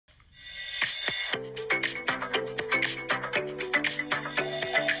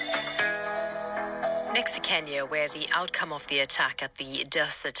Kenya, where the outcome of the attack at the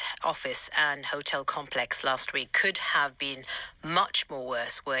Riverside office and hotel complex last week could have been much more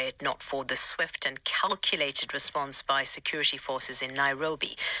worse were it not for the swift and calculated response by security forces in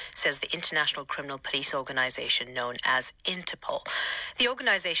Nairobi, says the International Criminal Police Organization known as INTERPOL. The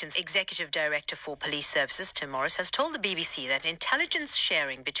organization's executive director for police services, Tim Morris, has told the BBC that intelligence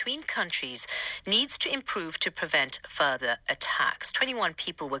sharing between countries needs to improve to prevent further attacks. 21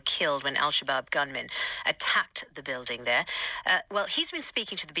 people were killed when Al-Shabaab gunmen attacked the building there. He's been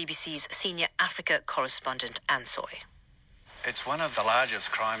speaking to the BBC's senior Africa correspondent, Ansoy. It's one of the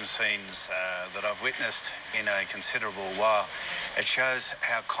largest crime scenes that I've witnessed in a considerable while. It shows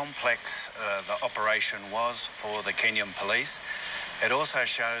how complex the operation was for the Kenyan police. It also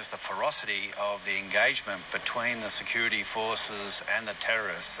shows the ferocity of the engagement between the security forces and the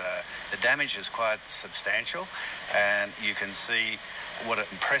terrorists. The damage is quite substantial, and you can see what an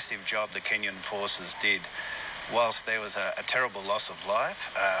impressive job the Kenyan forces did. Whilst there was a terrible loss of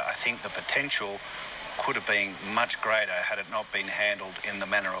life, I think the potential could have been much greater had it not been handled in the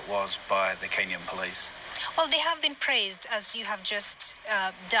manner it was by the Kenyan police. Well, they have been praised, as you have just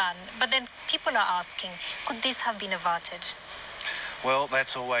done, but then people are asking, could this have been averted? Well,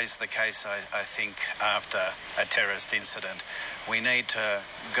 that's always the case, I think, after a terrorist incident. We need to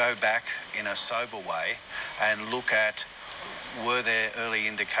go back in a sober way and look at, were there early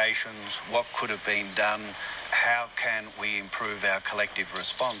indications, what could have been done, how can we improve our collective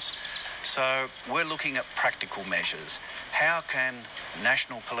response? So we're looking at practical measures. How can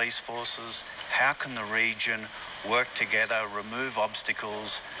national police forces, how can the region work together, remove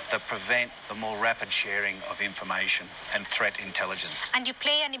obstacles that prevent the more rapid sharing of information and threat intelligence? And you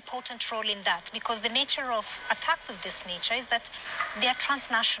play an important role in that, because the nature of attacks of this nature is that they are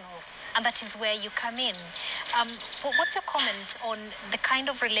transnational, and that is where you come in. What's your comment on the kind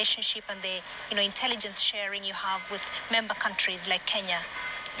of relationship and the intelligence sharing you have with member countries like Kenya?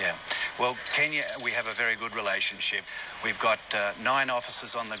 Yeah, well, Kenya, we have a very good relationship. We've got 9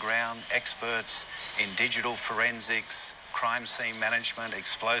 officers on the ground, experts in digital forensics, crime scene management,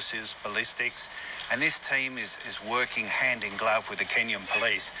 explosives, ballistics, and this team is working hand in glove with the Kenyan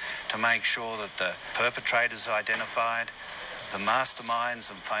police to make sure that the perpetrators are identified, the masterminds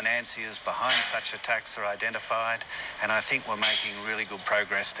and financiers behind such attacks are identified, and I think we're making really good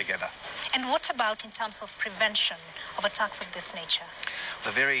progress together. And what about in terms of prevention of attacks of this nature?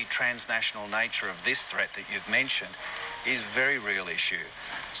 The very transnational nature of this threat that you've mentioned is a very real issue.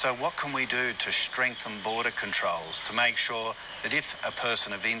 So what can we do to strengthen border controls to make sure that if a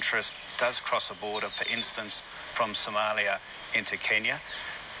person of interest does cross a border, for instance, from Somalia into Kenya,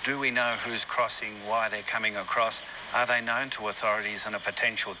 do we know who's crossing, why they're coming across? Are they known to authorities and a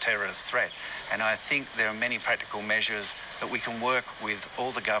potential terrorist threat? And I think there are many practical measures that we can work with all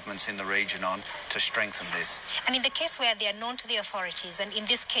the governments in the region on to strengthen this. And in the case where they are known to the authorities, and in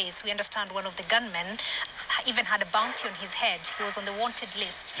this case, we understand one of the gunmen even had a bounty on his head. He was on the wanted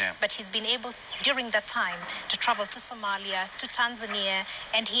list, but he's been able, during that time, to travel to Somalia, to Tanzania,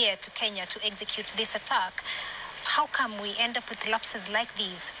 and here to Kenya to execute this attack. How come we end up with lapses like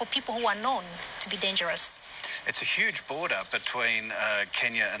these for people who are known to be dangerous? It's a huge border between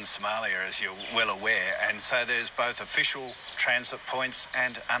Kenya and Somalia, as you're well aware, and so there's both official transit points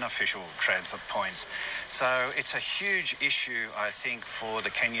and unofficial transit points. So it's a huge issue, I think, for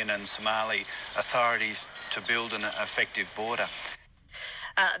the Kenyan and Somali authorities to build an effective border.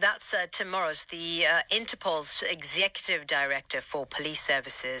 That's Tim Morris, the Interpol's executive director for police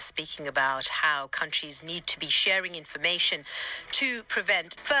services, speaking about how countries need to be sharing information to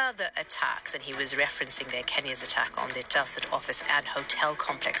prevent further attacks. And he was referencing there Kenya's attack on the Riverside office and hotel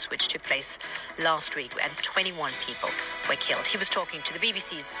complex, which took place last week, and 21 people were killed. He was talking to the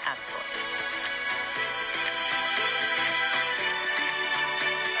BBC's Ansoy.